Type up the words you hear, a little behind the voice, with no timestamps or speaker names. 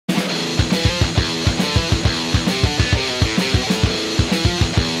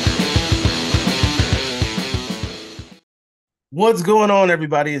What's going on,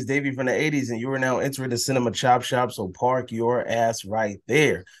 everybody? It's Davey from the 80s, and you are now entering the Cinema Chop Shop, so park your ass right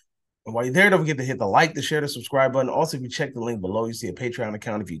there. And while you're there, don't forget to hit the like, the share, the subscribe button. Also, if you check the link below, you see a Patreon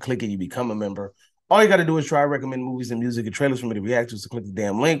account. If you click it, you become a member. All you got to do is try to recommend movies and music and trailers for me to react to, so click the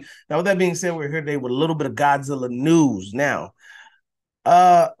damn link. Now, with that being said, we're here today with a little bit of Godzilla news. Now,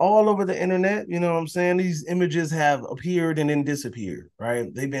 all over the internet, you know what I'm saying? These images have appeared and then disappeared,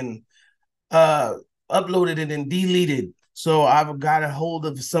 right? They've been uh uploaded and then deleted. So I've got a hold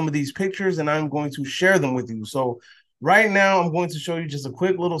of some of these pictures and I'm going to share them with you. So right now I'm going to show you just a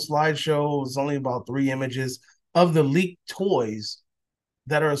quick little slideshow. It's only about 3 images of the leaked toys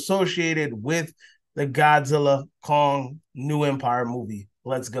that are associated with the Godzilla Kong New Empire movie.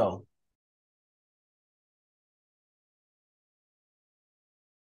 Let's go.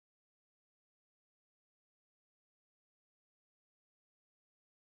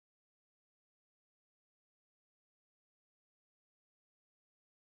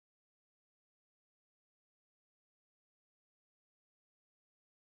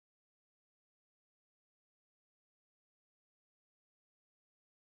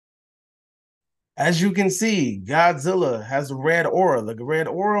 As you can see, Godzilla has a red aura. The red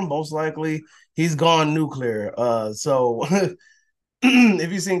aura, most likely, he's gone nuclear. So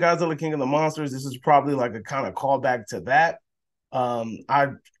if you've seen Godzilla King of the Monsters, this is probably like a kind of callback to that. I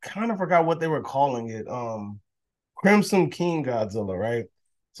kind of forgot what they were calling it. Crimson King Godzilla, right?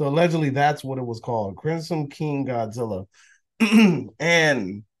 So allegedly that's what it was called, Crimson King Godzilla.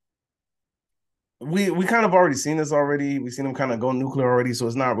 And we kind of already seen this already. We've seen him kind of go nuclear already, so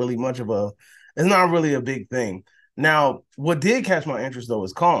it's not really a big thing. Now, what did catch my interest though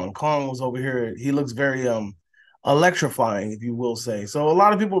is Kong. Kong was over here. He looks very electrifying, if you will say. So a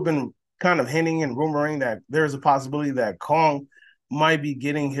lot of people have been kind of hinting and rumoring that there's a possibility that Kong might be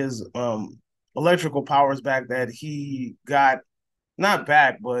getting his electrical powers back that he got not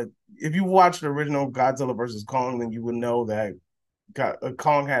back, but if you watch the original Godzilla versus Kong, then you would know that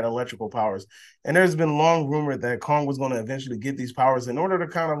Kong had electrical powers. And there's been long rumored that Kong was going to eventually get these powers in order to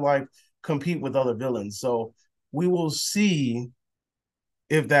kind of like compete with other villains. So we will see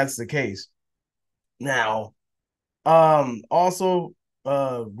if that's the case. Now, also,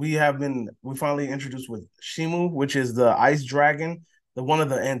 we finally introduced with Shimu, which is the ice dragon, the one of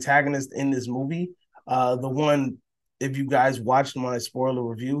the antagonists in this movie. The one, if you guys watched my spoiler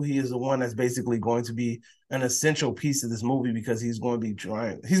review, he is the one that's basically going to be an essential piece of this movie because he's going to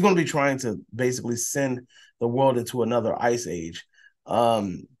be trying to basically send the world into another ice age.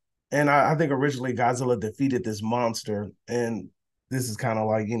 Um, and I think originally Godzilla defeated this monster, and this is kind of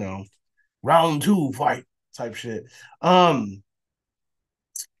like, round two fight type shit. Um,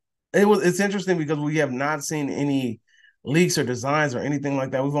 it's interesting because we have not seen any leaks or designs or anything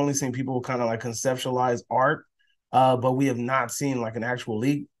like that. We've only seen people kind of like conceptualize art, but we have not seen like an actual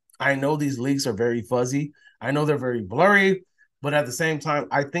leak. I know these leaks are very fuzzy. I know they're very blurry, but at the same time,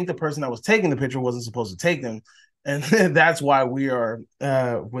 I think the person that was taking the picture wasn't supposed to take them. And that's why we are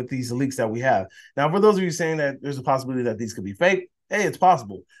with these leaks that we have. Now, for those of you saying that there's a possibility that these could be fake, hey, it's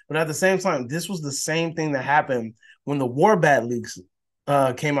possible. But at the same time, this was the same thing that happened when the Warbat leaks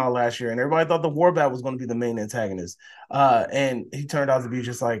came out last year, and everybody thought the Warbat was going to be the main antagonist, and he turned out to be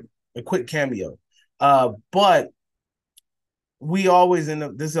just like a quick cameo. But we always end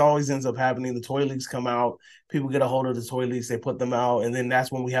up this always ends up happening. The toy leaks come out, people get a hold of the toy leaks, they put them out, and then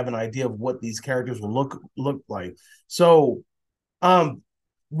that's when we have an idea of what these characters will look like. So um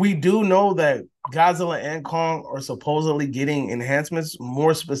we do know that Godzilla and Kong are supposedly getting enhancements,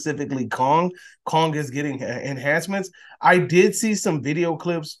 more specifically Kong. Kong is getting enhancements. I did see some video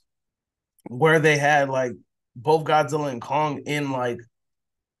clips where they had like both Godzilla and Kong in like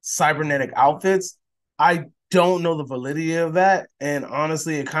cybernetic outfits. I don't know the validity of that. And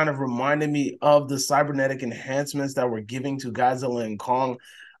honestly, it kind of reminded me of the cybernetic enhancements that were giving to Godzilla and Kong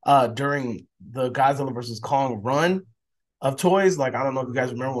during the Godzilla versus Kong run of toys. Like, I don't know if you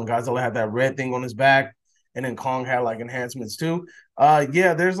guys remember when Godzilla had that red thing on his back and then Kong had like enhancements too.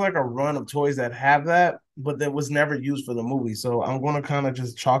 Yeah, there's like a run of toys that have that, but that was never used for the movie. So I'm going to kind of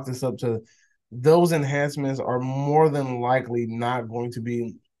just chalk this up to those enhancements are more than likely not going to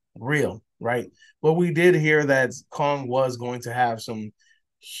be real, right? But we did hear that Kong was going to have some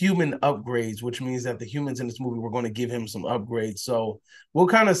human upgrades, which means that the humans in this movie were going to give him some upgrades. So we'll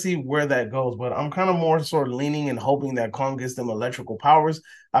kind of see where that goes. But I'm kind of more sort of leaning and hoping that Kong gets them electrical powers.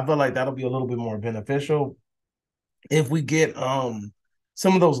 I feel like that'll be a little bit more beneficial if we get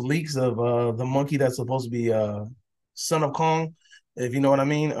some of those leaks of the monkey that's supposed to be son of Kong, if you know what I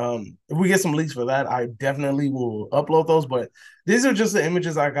mean. If we get some leaks for that, I definitely will upload those. But these are just the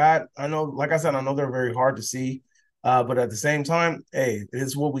images I got. I know, like I said, I know they're very hard to see. But at the same time, hey,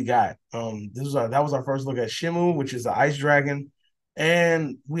 it's what we got. That was our first look at Shimu, which is the ice dragon,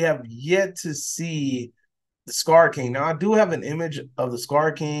 and we have yet to see the Scar King. Now, I do have an image of the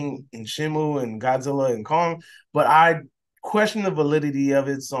Scar King and Shimu and Godzilla and Kong, but I question the validity of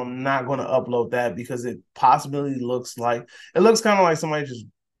it, so I'm not going to upload that because it possibly looks like it looks kind of like somebody just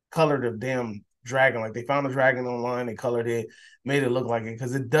colored a damn dragon. Like they found a dragon online, they colored it, made it look like it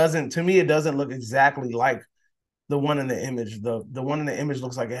because it doesn't. To me, it doesn't look exactly like the one in the image. The one in the image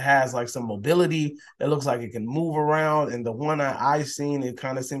looks like it has like some mobility. It looks like it can move around. And the one I seen, it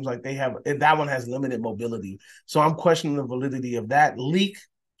kind of seems like that one has limited mobility. So I'm questioning the validity of that leak.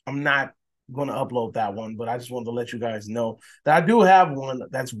 I'm not going to upload that one, but I just wanted to let you guys know that I do have one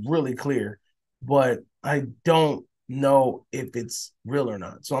that's really clear, but I don't know if it's real or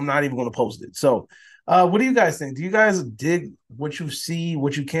not. So I'm not even going to post it. So what do you guys think? Do you guys dig what you see,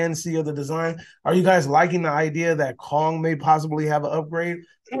 what you can see of the design? Are you guys liking the idea that Kong may possibly have an upgrade?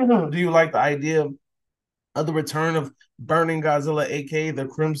 Do you like the idea of the return of Burning Godzilla, aka the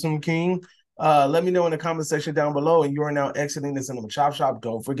Crimson King? Let me know in the comment section down below. And you are now exiting the Cinema Chop Shop.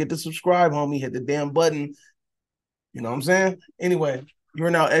 Don't forget to subscribe, homie. Hit the damn button. You know what I'm saying? Anyway,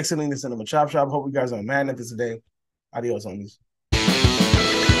 you're now exiting the Cinema Chop Shop. Hope you guys are magnificent today. Adios, homies.